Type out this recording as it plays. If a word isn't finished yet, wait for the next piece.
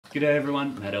G'day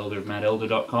everyone, Matt Elder of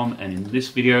mattelder.com, and in this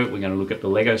video we're going to look at the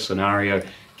LEGO scenario,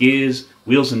 gears,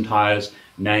 wheels and tyres,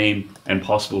 name and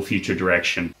possible future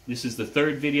direction. This is the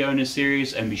third video in a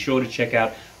series, and be sure to check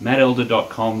out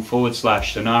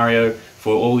mattelder.com/scenario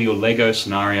for all your LEGO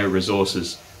scenario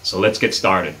resources. So let's get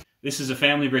started. This is a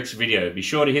Family Bricks video. Be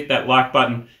sure to hit that like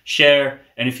button, share,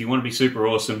 and if you want to be super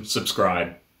awesome,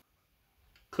 subscribe.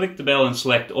 Click the bell and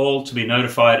select all to be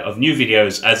notified of new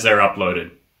videos as they're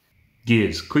uploaded.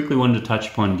 Gears. Quickly wanted to touch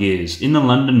upon gears. In the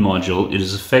London module, it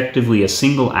is effectively a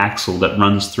single axle that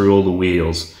runs through all the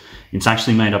wheels. It's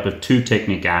actually made up of two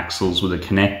Technic axles with a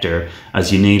connector,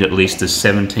 as you need at least a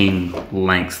 17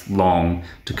 length long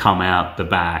to come out the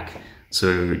back, so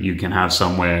you can have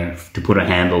somewhere to put a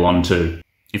handle onto.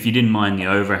 If you didn't mind the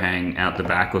overhang out the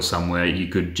back or somewhere, you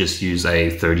could just use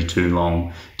a 32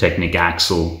 long Technic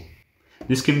axle.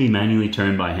 This can be manually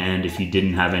turned by hand if you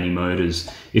didn't have any motors.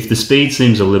 If the speed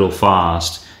seems a little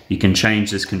fast, you can change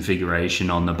this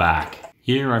configuration on the back.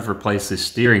 Here I've replaced this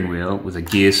steering wheel with a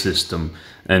gear system,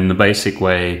 and the basic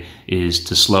way is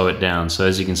to slow it down. So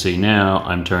as you can see now,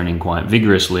 I'm turning quite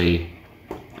vigorously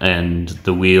and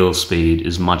the wheel speed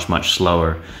is much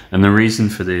slower. And the reason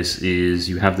for this is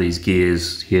you have these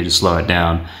gears here to slow it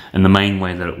down, and the main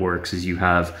way that it works is you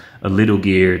have a little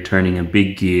gear turning a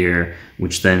big gear,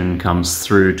 which then comes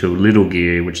through to a little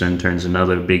gear, which then turns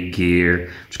another big gear,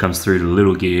 which comes through to a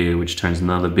little gear, which turns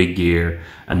another big gear,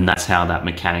 and that's how that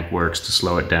mechanic works to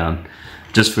slow it down.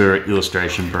 Just for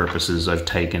illustration purposes, I've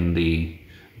taken the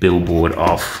billboard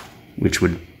off, which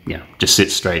would just sit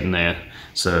straight in there.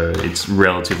 So it's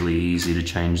relatively easy to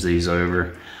change these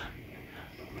over,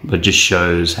 but just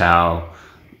shows how,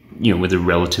 with a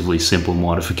relatively simple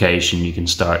modification, you can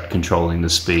start controlling the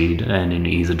speed and in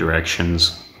either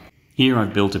directions. Here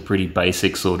I've built a pretty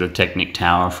basic sort of Technic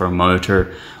tower for a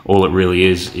motor. All it really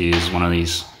is one of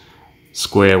these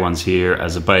square ones here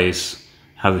as a base,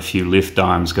 have a few lift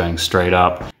arms going straight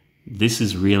up. This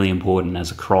is really important as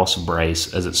a cross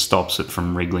brace, as it stops it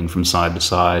from wriggling from side to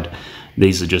side.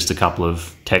 These are just a couple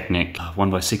of Technic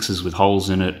 1x6s with holes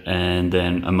in it, and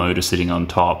then a motor sitting on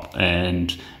top,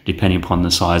 and depending upon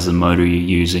the size of the motor you're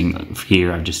using,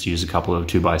 here I've just used a couple of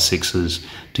 2x6s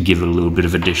to give it a little bit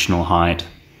of additional height.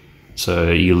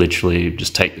 So you literally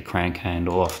just take the crank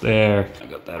handle off there. I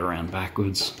got that around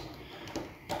backwards.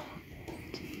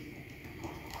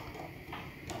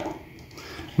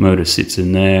 Motor sits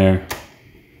in there.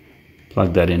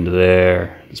 Plug that into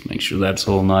there. Just make sure that's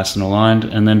all nice and aligned,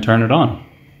 and then turn it on.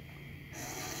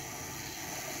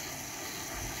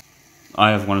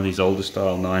 I have one of these older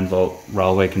style 9-volt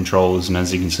railway controllers, and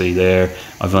as you can see there,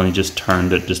 I've only just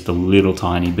turned it just a little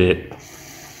tiny bit.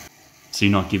 So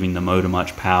you're not giving the motor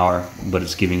much power, but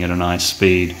it's giving it a nice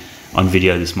speed. On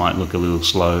video this might look a little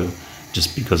slow,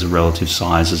 just because of relative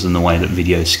sizes and the way that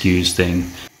video skews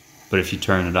things. But if you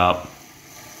turn it up,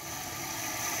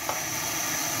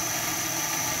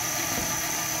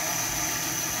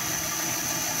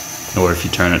 or if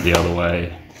you turn it the other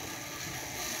way,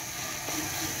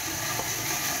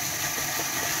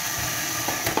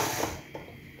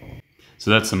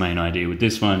 so that's the main idea with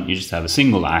this one. You just have a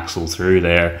single axle through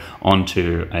there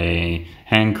onto a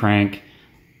hand crank.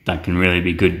 That can really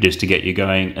be good just to get you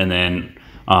going, and then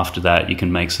after that you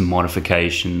can make some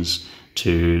modifications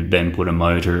to then put a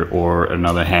motor or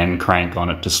another hand crank on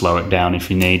it to slow it down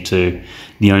if you need to.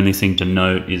 The only thing to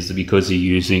note is that because you're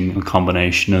using a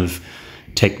combination of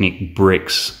Technic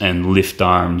bricks and lift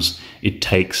arms, it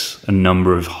takes a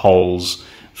number of holes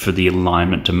for the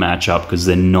alignment to match up, because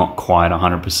they're not quite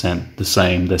 100% the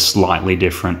same. They're slightly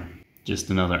different. Just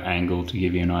another angle to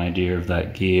give you an idea of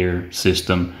that gear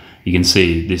system. You can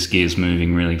see this gear's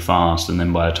moving really fast, and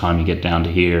then by the time you get down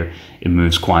to here, it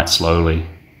moves quite slowly.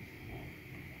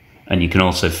 And you can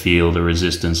also feel the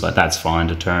resistance. Like, that's fine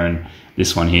to turn.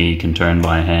 This one here you can turn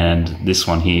by hand. This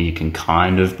one here you can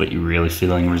kind of, but you're really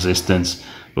feeling resistance.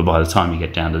 But by the time you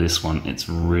get down to this one, it's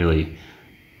really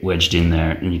wedged in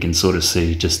there, and you can sort of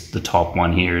see just the top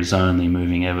one here is only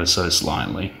moving ever so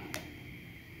slightly.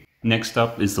 Next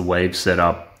up is the wave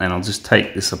setup, and I'll just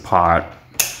take this apart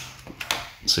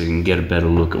so you can get a better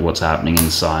look at what's happening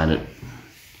inside it.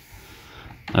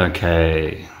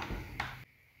 Okay,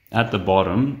 at the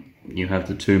bottom you have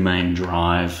the two main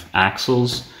drive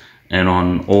axles, and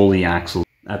on all the axles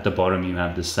at the bottom you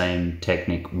have the same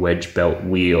Technic wedge belt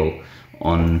wheel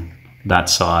on that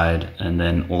side, and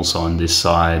then also on this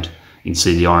side you can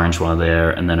see the orange one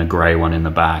there, and then a grey one in the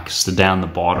back. So down the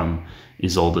bottom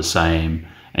is all the same,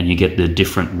 and you get the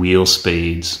different wheel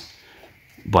speeds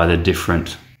by the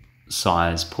different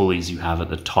size pulleys you have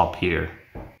at the top here.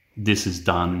 This is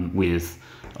done with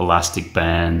elastic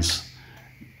bands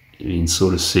You can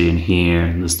sort of see in here,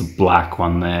 and there's the black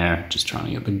one there, just trying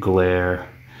to get the glare.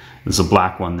 There's a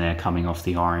black one there coming off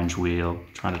the orange wheel,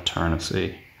 trying to turn it,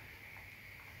 see.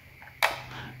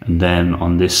 And then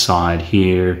on this side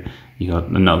here, you got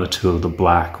another two of the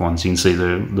black ones. You can see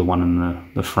the one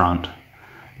in the front,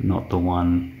 not the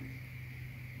one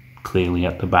clearly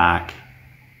at the back.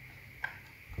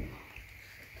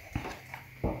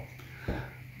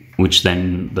 Which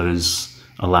then those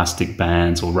elastic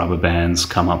bands or rubber bands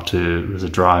come up to, there's a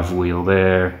drive wheel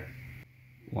there,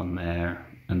 one there,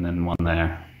 and then one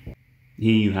there.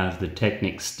 Here you have the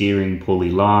Technic steering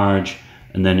pulley large,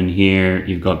 and then in here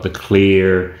you've got the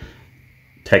clear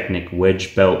Technic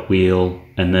wedge belt wheel,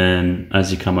 and then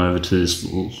as you come over to this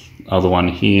other one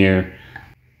here,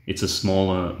 it's a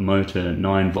smaller motor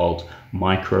 9-volt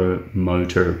micro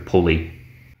motor pulley.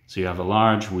 So you have a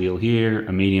large wheel here,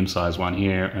 a medium-sized one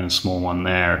here, and a small one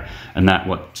there, and that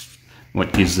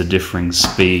what gives the differing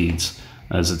speeds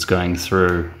as it's going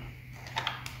through,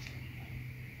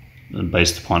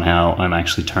 based upon how I'm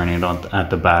actually turning it on at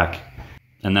the back.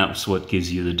 And that's what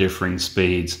gives you the differing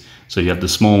speeds. So you have the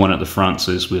small one at the front,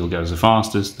 so this wheel goes the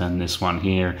fastest, then this one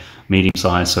here, medium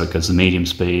size, so it goes the medium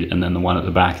speed, and then the one at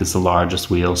the back is the largest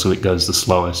wheel, so it goes the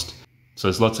slowest. So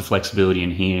there's lots of flexibility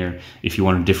in here. If you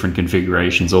wanted different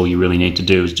configurations, all you really need to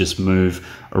do is just move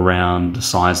around the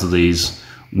size of these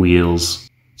wheels.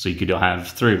 So you could have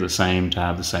three of the same to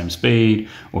have the same speed,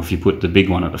 or if you put the big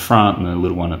one at the front and the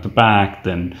little one at the back,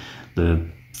 then the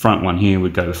front one here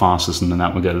would go the fastest and then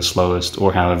that would go the slowest,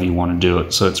 or however you want to do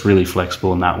it. So it's really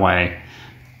flexible in that way.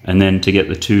 And then to get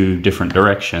the two different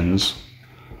directions,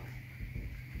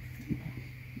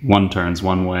 one turns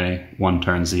one way, one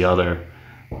turns the other.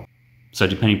 So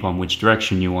depending upon which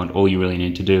direction you want, all you really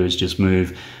need to do is just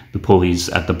move the pulleys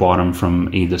at the bottom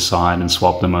from either side and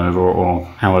swap them over, or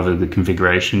however the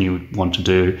configuration you would want to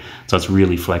do. So it's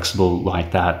really flexible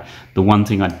like that. The one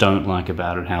thing I don't like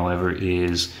about it, however,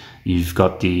 is you've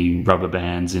got the rubber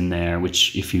bands in there,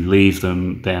 which if you leave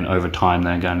them, then over time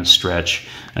they're going to stretch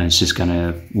and it's just going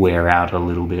to wear out a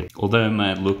little bit. Although it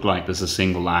may look like there's a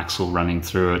single axle running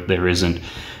through it, there isn't.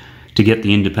 To get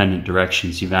the independent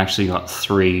directions, you've actually got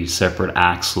three separate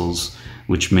axles,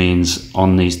 which means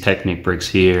on these Technic bricks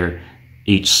here,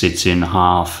 each sits in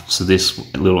half. So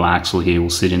this little axle here will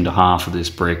sit into half of this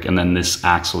brick, and then this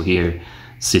axle here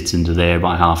sits into there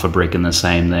by half a brick, and the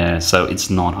same there. So it's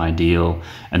not ideal,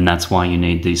 and that's why you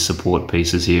need these support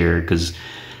pieces here, because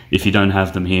if you don't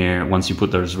have them here, once you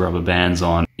put those rubber bands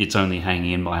on, it's only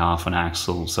hanging in by half an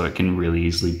axle, so it can really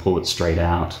easily pull it straight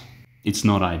out. It's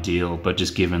not ideal, but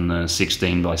just given the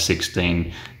 16 by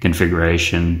 16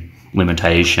 configuration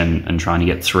limitation and trying to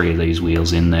get three of these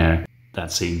wheels in there,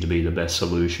 that seemed to be the best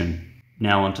solution.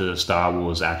 Now onto the Star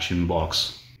Wars action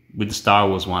box. With the Star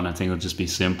Wars one, I think it'll just be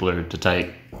simpler to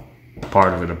take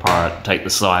part of it apart, take the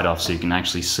side off so you can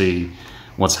actually see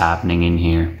what's happening in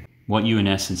here. What you in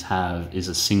essence have is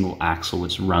a single axle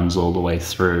which runs all the way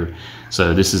through.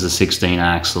 So this is a 16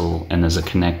 axle and there's a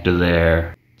connector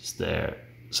there, just there.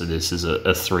 So this is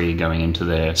a 3 going into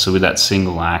there. So with that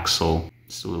single axle,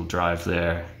 just a little drive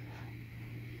there,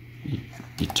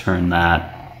 you turn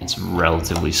that, it's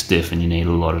relatively stiff and you need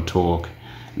a lot of torque.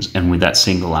 And with that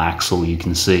single axle, you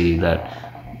can see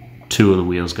that two of the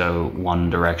wheels go one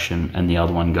direction and the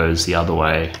other one goes the other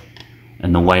way.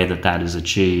 And the way that that is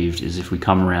achieved is if we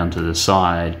come around to the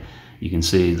side, you can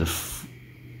see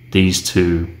these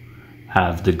two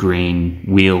have the green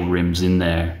wheel rims in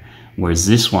there, whereas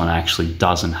this one actually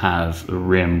doesn't have a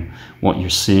rim. What you're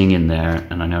seeing in there,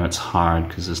 and I know it's hard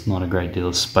because there's not a great deal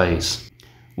of space,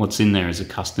 what's in there is a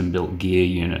custom built gear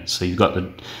unit. So you've got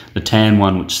the tan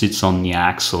one which sits on the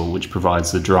axle, which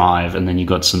provides the drive, and then you've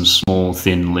got some small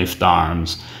thin lift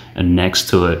arms, and next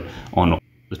to it on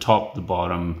the top, the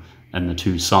bottom, and the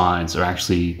two sides are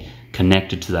actually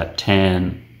connected to that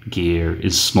tan gear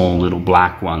is small little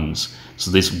black ones.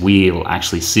 So this wheel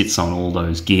actually sits on all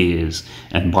those gears,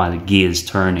 and by the gears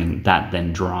turning, that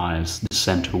then drives the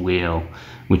center wheel,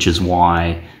 which is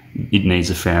why it needs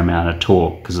a fair amount of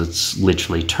torque, because it's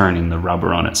literally turning the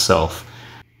rubber on itself.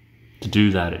 To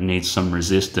do that, it needs some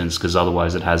resistance, because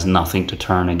otherwise it has nothing to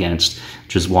turn against,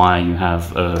 which is why you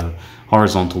have a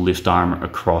horizontal lift arm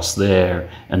across there,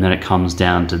 and then it comes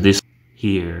down to this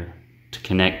here to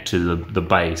connect to the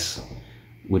base,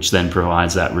 which then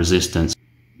provides that resistance.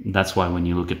 That's why when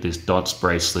you look at this DOTS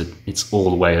bracelet, it's all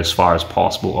the way as far as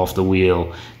possible off the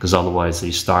wheel, because otherwise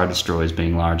these Star Destroyers,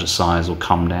 being larger size, will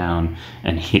come down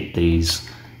and hit these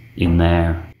in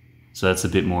there. So that's a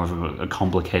bit more of a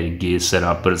complicated gear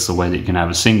setup, but it's the way that you can have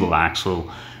a single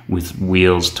axle with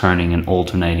wheels turning in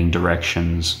alternating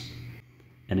directions.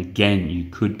 And again, you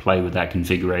could play with that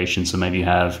configuration. So maybe you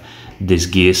have this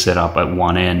gear set up at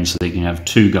one end so that you can have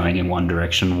two going in one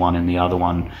direction, one in the other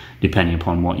one, depending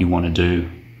upon what you want to do.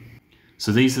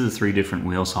 So these are the three different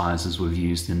wheel sizes we've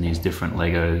used in these different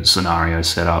Lego scenario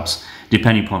setups,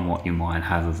 depending upon what you might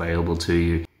have available to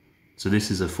you. So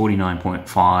this is a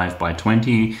 49.5 by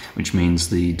 20, which means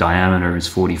the diameter is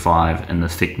 45 and the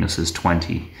thickness is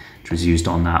 20, which was used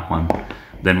on that one.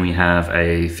 Then we have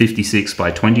a 56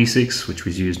 by 26, which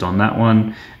was used on that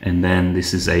one. And then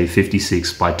this is a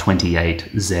 56 by 28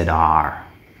 ZR.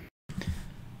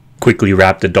 Quickly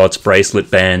wrap the DOTS bracelet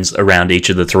bands around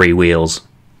each of the three wheels.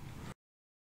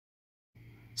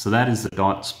 So that is the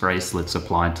DOTS bracelets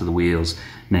applied to the wheels.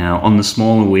 Now on the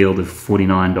smaller wheel, the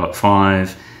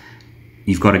 49.5,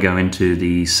 you've got to go into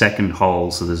the second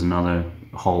hole. So there's another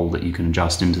hole that you can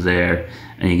adjust into there.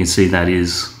 And you can see that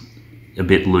is a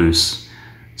bit loose.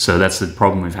 So that's the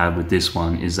problem we've had with this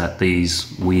one, is that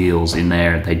these wheels in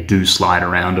there, they do slide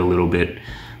around a little bit.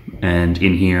 And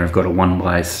in here I've got a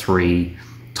 1x3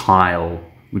 tile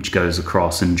which goes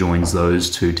across and joins those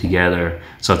two together.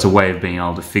 So it's a way of being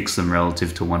able to fix them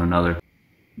relative to one another.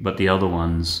 But the other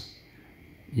ones,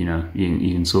 you know,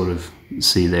 you can sort of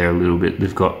see there a little bit,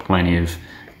 they've got plenty of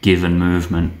give and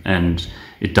movement, and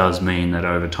it does mean that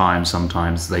over time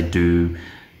sometimes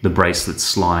the bracelets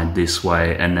slide this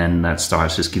way, and then that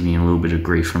starts just giving you a little bit of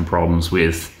grief and problems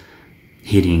with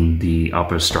hitting the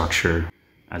upper structure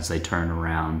as they turn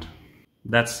around.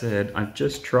 That said, I've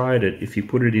just tried it. If you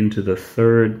put it into the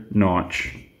third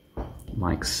notch,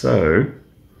 like so,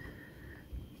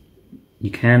 you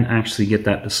can actually get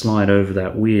that to slide over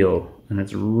that wheel, and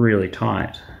it's really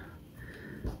tight.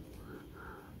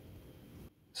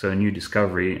 So a new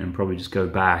discovery, and probably just go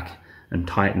back and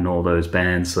tighten all those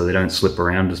bands so they don't slip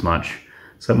around as much.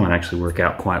 So that might actually work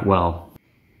out quite well.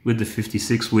 With the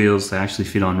 56 wheels, they actually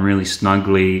fit on really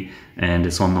snugly, and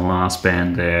it's on the last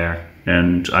band there.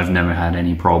 And I've never had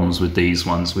any problems with these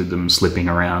ones, with them slipping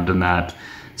around and that.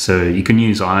 So you can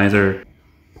use either.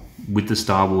 With the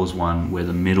Star Wars one, where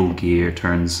the middle gear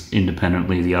turns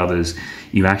independently of the others,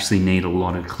 you actually need a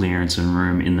lot of clearance and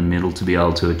room in the middle to be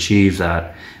able to achieve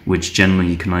that, which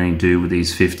generally you can only do with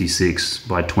these 56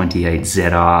 by 28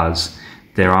 ZRs.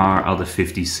 There are other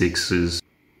 56s.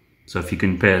 So if you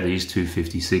compare these two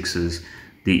 56s,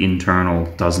 the internal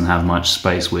doesn't have much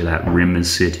space where that rim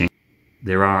is sitting.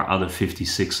 There are other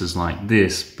 56s like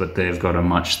this, but they've got a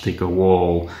much thicker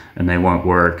wall and they won't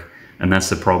work. And that's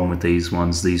the problem with these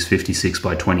ones. These 56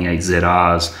 by 28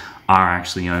 ZRs are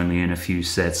actually only in a few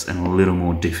sets and a little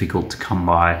more difficult to come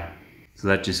by. So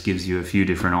that just gives you a few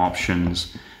different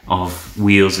options of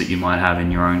wheels that you might have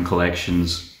in your own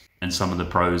collections, and some of the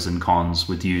pros and cons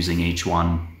with using each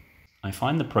one. I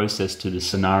find the process to the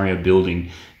scenario building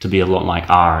to be a lot like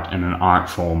art and an art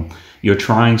form. You're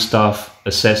trying stuff,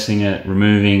 assessing it,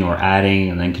 removing or adding,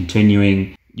 and then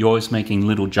continuing. You're always making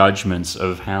little judgments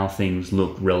of how things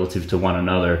look relative to one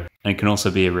another. And it can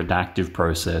also be a redactive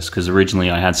process, because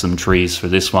originally I had some trees for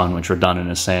this one which were done in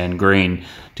a sand green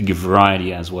to give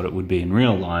variety as what it would be in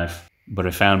real life. But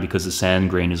I found because the sand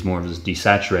green is more of a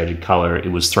desaturated color,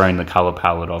 it was throwing the color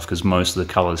palette off, because most of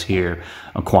the colors here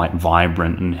are quite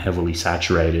vibrant and heavily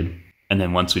saturated. And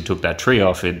then once we took that tree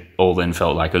off, it all then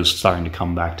felt like it was starting to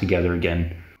come back together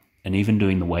again. And even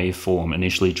doing the waveform,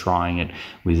 initially trying it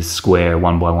with square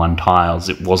 1x1 tiles,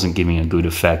 it wasn't giving a good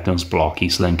effect. It was blocky.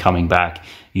 So then coming back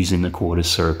using the quarter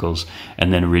circles,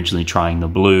 and then originally trying the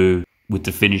blue with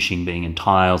the finishing being in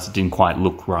tiles, it didn't quite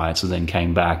look right. So then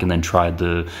came back and then tried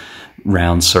the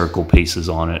round circle pieces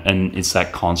on it. And it's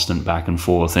that constant back and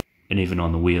forth. And even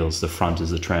on the wheels, the front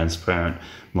is a transparent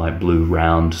light blue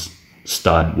round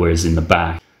stud, whereas in the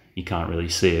back, you can't really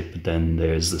see it, but then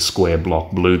there's the square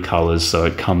block blue colors, so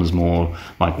it comes more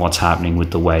like what's happening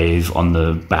with the wave on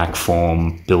the back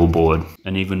form billboard.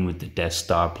 And even with the Death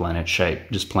Star planet shape,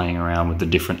 just playing around with the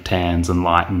different tans and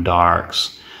light and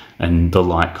darks and the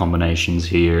light combinations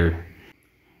here.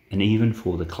 And even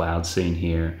for the cloud scene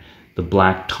here, the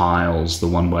black tiles, the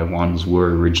 1x1s,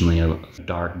 were originally a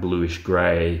dark bluish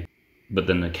gray, but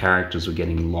then the characters were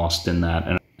getting lost in that.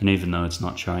 And even though it's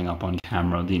not showing up on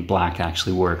camera, the black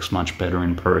actually works much better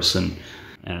in person.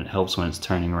 And it helps when it's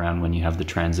turning around when you have the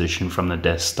transition from the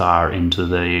Death Star into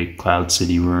the Cloud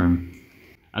City room.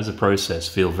 As a process,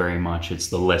 feel very much it's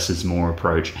the less is more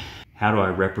approach. How do I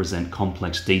represent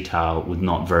complex detail with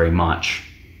not very much?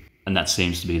 And that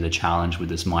seems to be the challenge with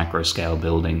this micro scale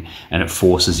building. And it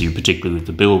forces you, particularly with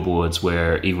the billboards,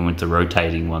 where even with the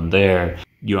rotating one there,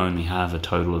 you only have a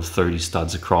total of 30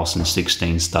 studs across and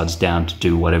 16 studs down to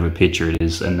do whatever picture it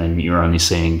is, and then you're only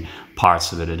seeing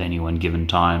parts of it at any one given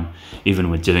time. Even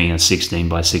with doing a 16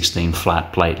 by 16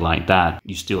 flat plate like that,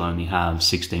 you still only have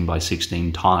 16 by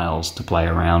 16 tiles to play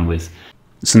around with.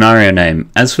 Scenario name.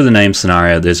 As for the name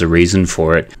Scenario, there's a reason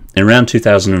for it. In around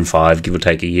 2005, give or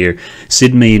take a year,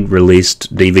 Sid Mead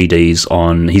released DVDs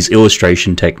on his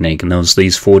illustration technique, and there was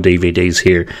these 4 DVDs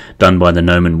here done by the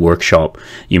Gnomon Workshop.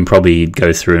 You can probably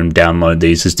go through and download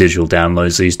these as digital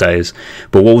downloads these days.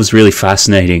 But what was really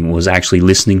fascinating was actually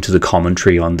listening to the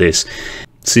commentary on this.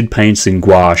 Sid paints in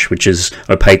gouache, which is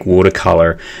opaque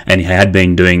watercolor, and he had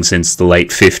been doing since the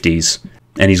late 50s.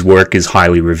 And his work is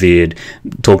highly revered.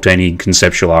 Talk to any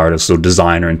conceptual artist or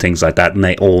designer and things like that, and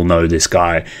they all know this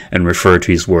guy and refer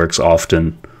to his works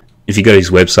often. If you go to his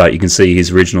website, you can see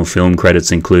his original film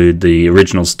credits include the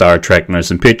original Star Trek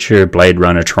Motion Picture, Blade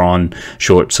Runner, Tron,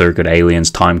 Short Circuit,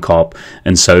 Aliens, Time Cop,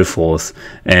 and so forth.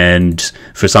 And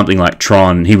for something like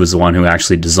Tron, he was the one who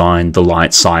actually designed the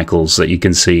light cycles that you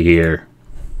can see here.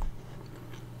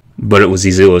 But it was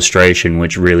his illustration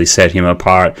which really set him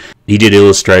apart. He did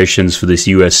illustrations for this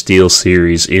US Steel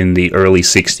series in the early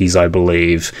 60s, I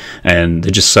believe, and they're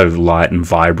just so light and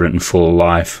vibrant and full of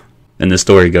life. And the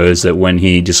story goes that when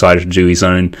he decided to do his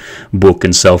own book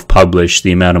and self-publish,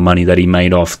 the amount of money that he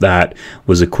made off that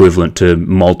was equivalent to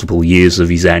multiple years of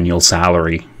his annual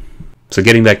salary. So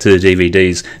getting back to the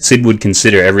DVDs, Sid would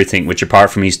consider everything, which apart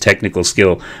from his technical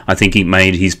skill, I think he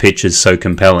made his pictures so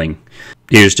compelling.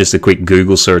 Here's just a quick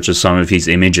Google search of some of his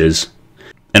images.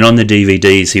 And on the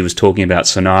DVDs, he was talking about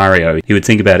scenario. He would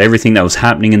think about everything that was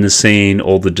happening in the scene,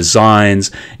 all the designs,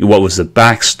 what was the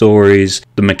backstories,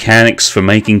 the mechanics for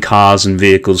making cars and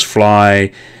vehicles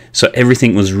fly. So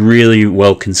everything was really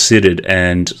well considered,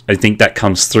 and I think that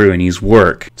comes through in his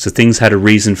work. So things had a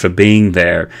reason for being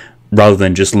there, rather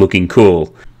than just looking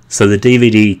cool. So the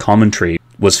DVD commentary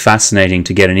was fascinating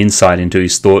to get an insight into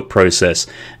his thought process,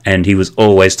 and he was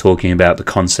always talking about the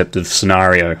concept of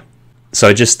scenario. So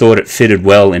I just thought it fitted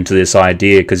well into this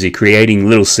idea, because you're creating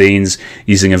little scenes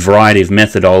using a variety of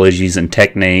methodologies and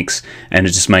techniques, and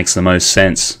it just makes the most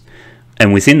sense.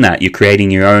 And within that, you're creating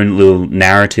your own little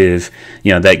narrative,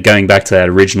 you know, that going back to that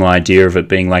original idea of it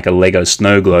being like a Lego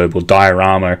snow globe or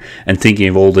diorama, and thinking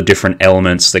of all the different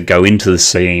elements that go into the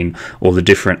scene, or the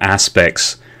different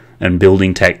aspects and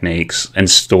building techniques and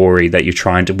story that you're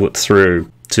trying to put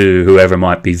through to whoever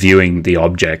might be viewing the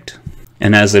object.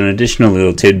 And as an additional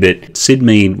little tidbit, Sid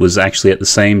Mead was actually at the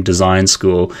same design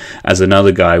school as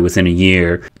another guy within a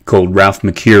year called Ralph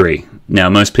McQuarrie. Now,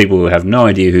 most people have no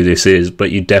idea who this is,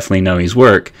 but you definitely know his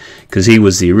work, because he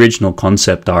was the original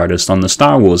concept artist on the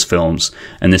Star Wars films,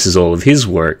 and this is all of his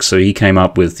work. So he came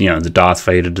up with, you know, the Darth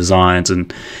Vader designs,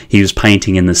 and he was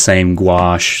painting in the same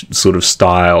gouache sort of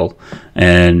style,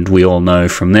 and we all know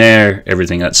from there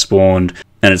everything that spawned.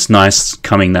 And it's nice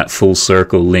coming that full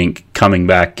circle link, coming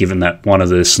back, given that one of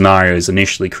the scenarios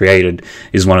initially created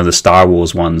is one of the Star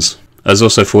Wars ones. I was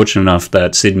also fortunate enough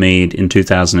that Sid Mead in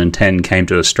 2010 came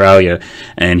to Australia,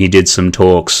 and he did some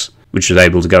talks which I was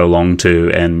able to go along to,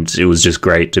 and it was just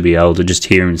great to be able to just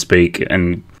hear him speak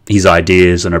and his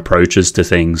ideas and approaches to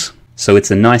things. So it's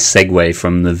a nice segue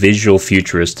from the visual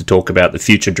futurist to talk about the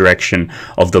future direction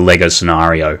of the LEGO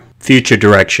scenario. Future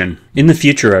direction. In the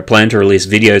future, I plan to release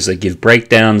videos that give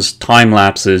breakdowns, time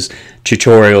lapses,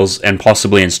 tutorials, and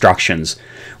possibly instructions.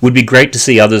 Would be great to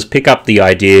see others pick up the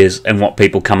ideas and what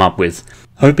people come up with.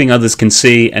 Hoping others can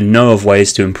see and know of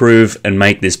ways to improve and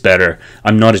make this better.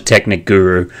 I'm not a technic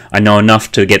guru. I know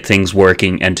enough to get things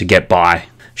working and to get by.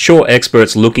 Sure,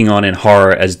 experts looking on in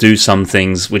horror as do some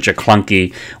things which are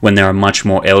clunky when there are much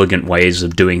more elegant ways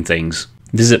of doing things.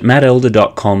 Visit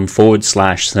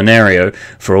mattelder.com/scenario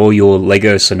for all your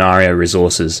LEGO scenario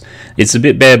resources. It's a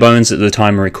bit bare bones at the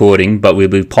time of recording, but we'll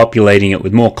be populating it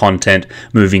with more content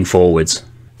moving forwards.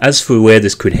 As for where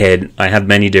this could head, I have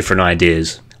many different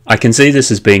ideas. I can see this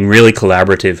as being really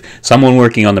collaborative, someone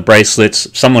working on the bracelets,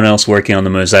 someone else working on the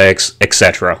mosaics,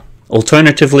 etc.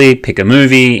 Alternatively, pick a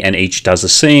movie and each does a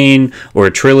scene, or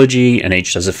a trilogy and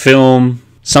each does a film.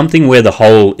 Something where the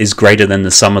whole is greater than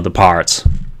the sum of the parts.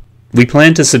 We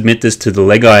plan to submit this to the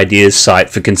LEGO Ideas site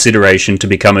for consideration to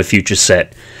become a future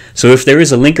set. So if there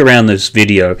is a link around this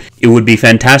video, it would be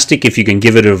fantastic if you can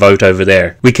give it a vote over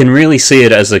there. We can really see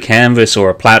it as a canvas or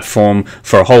a platform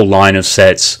for a whole line of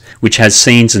sets, which has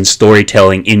scenes and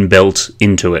storytelling inbuilt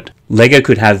into it. LEGO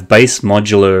could have base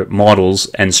modular models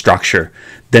and structure,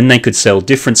 Then they could sell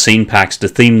different scene packs to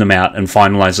theme them out and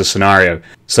finalize a scenario.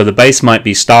 So the base might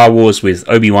be Star Wars with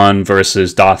Obi-Wan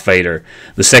versus Darth Vader.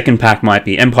 The second pack might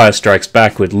be Empire Strikes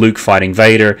Back with Luke fighting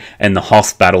Vader and the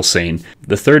Hoth battle scene.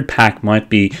 The third pack might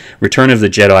be Return of the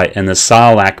Jedi and the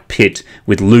Sarlacc pit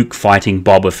with Luke fighting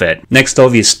Boba Fett. Next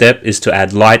obvious step is to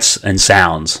add lights and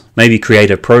sounds. Maybe create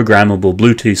a programmable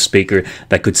Bluetooth speaker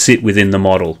that could sit within the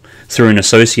model. Through an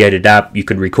associated app, you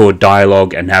could record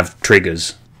dialogue and have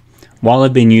triggers. While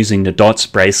I've been using the DOTS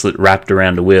bracelet wrapped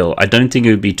around a wheel, I don't think it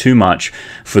would be too much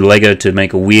for LEGO to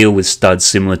make a wheel with studs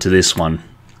similar to this one.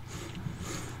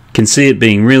 Can see it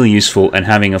being really useful and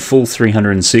having a full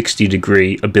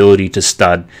 360-degree ability to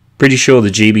stud. Pretty sure the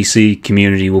GBC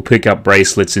community will pick up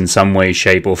bracelets in some way,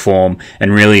 shape or form,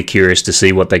 and really curious to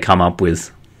see what they come up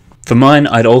with. For mine,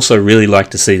 I'd also really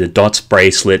like to see the DOTS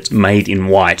bracelet made in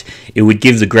white. It would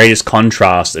give the greatest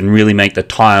contrast and really make the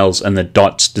tiles and the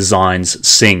DOTS designs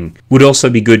sing. Would also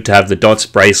be good to have the DOTS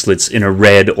bracelets in a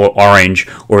red or orange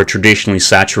or a traditionally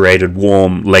saturated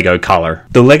warm LEGO color.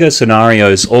 The LEGO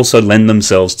scenarios also lend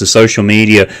themselves to social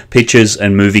media, pictures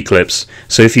and movie clips.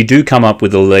 So if you do come up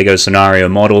with a LEGO scenario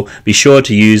model, be sure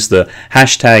to use the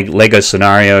hashtag LEGO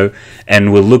scenario,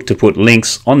 and we'll look to put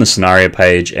links on the scenario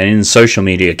page and in social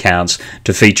media accounts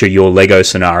to feature your LEGO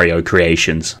scenario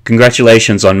creations.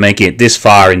 Congratulations on making it this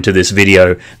far into this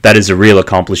video. That is a real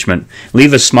accomplishment.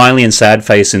 Leave a smiley and sad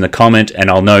face in the comment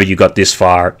and I'll know you got this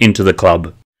far into the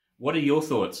club. What are your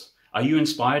thoughts? Are you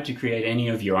inspired to create any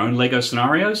of your own LEGO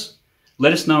scenarios?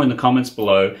 Let us know in the comments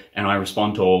below and I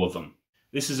respond to all of them.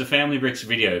 This is a Family Bricks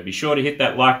video. Be sure to hit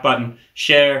that like button,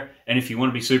 share, and if you want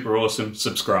to be super awesome,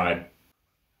 subscribe.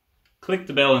 Click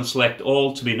the bell and select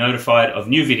all to be notified of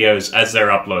new videos as they're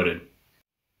uploaded.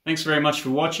 Thanks very much for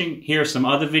watching. Here are some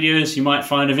other videos you might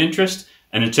find of interest.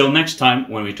 And until next time,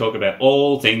 when we talk about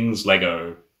all things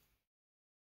LEGO.